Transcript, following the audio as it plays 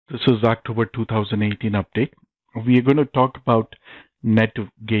This is October 2018 update. We are going to talk about NAT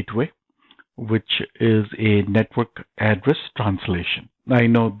Gateway, which is a network address translation. I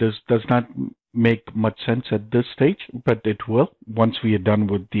know this does not make much sense at this stage, but it will once we are done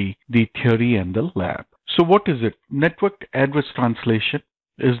with the theory and the lab. So what is it? Network address translation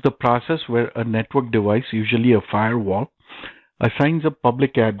is the process where a network device, usually a firewall, assigns a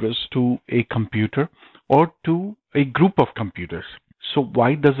public address to a computer or to a group of computers. So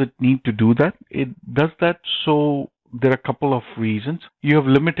why does it need to do that? It does that so there are a couple of reasons. You have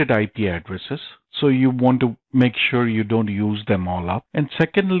limited IP addresses, so you want to make sure you don't use them all up. And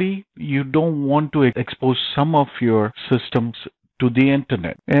secondly, you don't want to expose some of your systems to the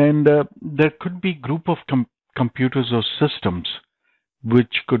internet. And there could be group of computers or systems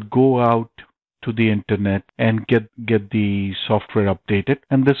which could go out to the internet and get the software updated,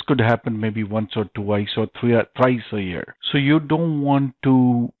 and this could happen maybe once or twice or thrice a year. So you don't want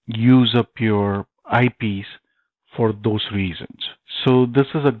to use up your IPs for those reasons. So this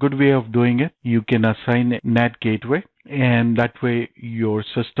is a good way of doing it. You can assign a NAT gateway, and that way your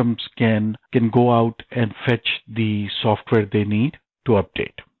systems can go out and fetch the software they need to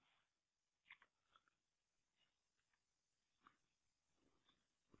update.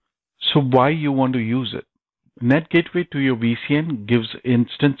 So why you want to use it? NAT Gateway to your VCN gives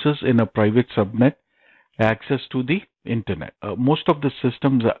instances in a private subnet access to the internet. Most of the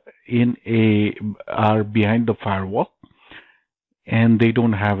systems are behind the firewall, and they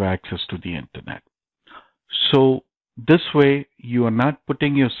don't have access to the internet. So this way you are not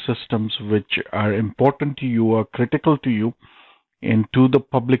putting your systems which are important to you or critical to you into the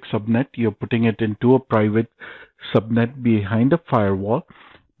public subnet. You're putting it into a private subnet behind a firewall,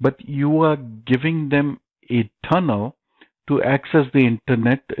 but you are giving them a tunnel to access the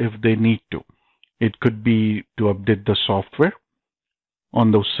internet if they need to. It could be to update the software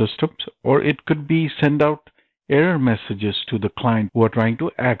on those systems, or it could be send out error messages to the client who are trying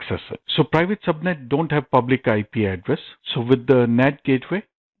to access it. So private subnet don't have public IP address. So with the NAT gateway,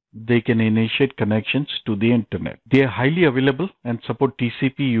 they can initiate connections to the internet. They are highly available and support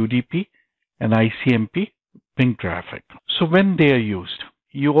TCP, UDP, and ICMP ping traffic. So when they are used,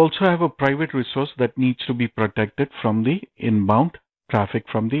 you also have a private resource that needs to be protected from the inbound traffic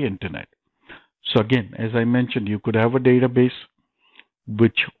from the internet. So again, as I mentioned, you could have a database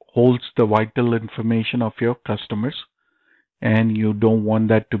which holds the vital information of your customers, and you don't want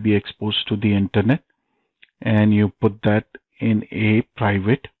that to be exposed to the internet, and you put that in a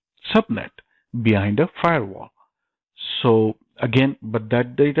private subnet behind a firewall. So again, but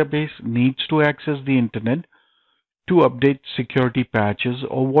that database needs to access the internet to update security patches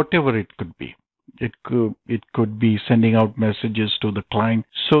or whatever it could be. It could be sending out messages to the client.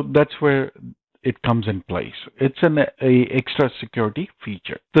 So that's where it comes in place. It's an extra security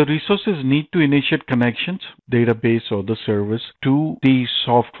feature. The resources need to initiate connections, database or the service, to the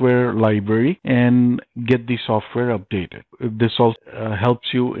software library and get the software updated. This also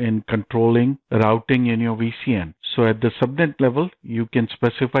helps you in controlling routing in your VCN. So at the subnet level, you can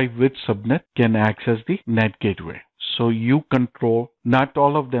specify which subnet can access the NAT gateway. So you control not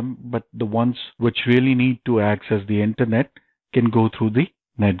all of them, but the ones which really need to access the internet can go through the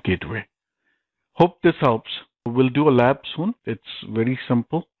NAT gateway. Hope this helps. We'll do a lab soon. It's very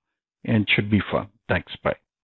simple and should be fun. Thanks. Bye.